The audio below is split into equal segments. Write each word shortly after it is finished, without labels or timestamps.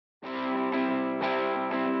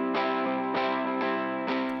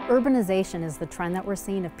Urbanization is the trend that we're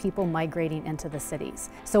seeing of people migrating into the cities.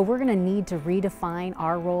 So we're going to need to redefine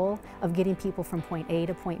our role of getting people from point A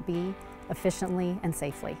to point B efficiently and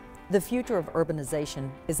safely. The future of urbanization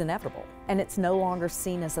is inevitable, and it's no longer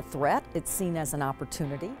seen as a threat, it's seen as an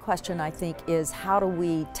opportunity. The question, I think, is how do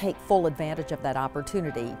we take full advantage of that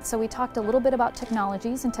opportunity? So we talked a little bit about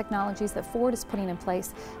technologies that Ford is putting in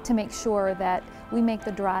place to make sure that we make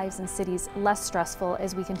the drives in cities less stressful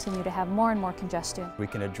as we continue to have more and more congestion. We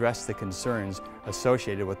can address the concerns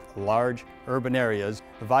associated with large urban areas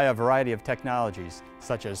via a variety of technologies,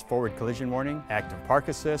 such as forward collision warning, active park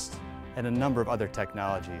assist, and a number of other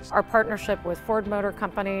technologies. Our partnership with Ford Motor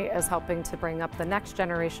Company is helping to bring up the next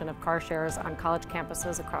generation of car shares on college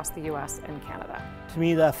campuses across the US and Canada. To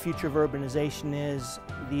me, the future of urbanization is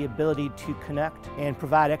the ability to connect and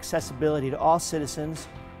provide accessibility to all citizens,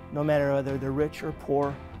 no matter whether they're rich or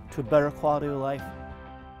poor, to a better quality of life.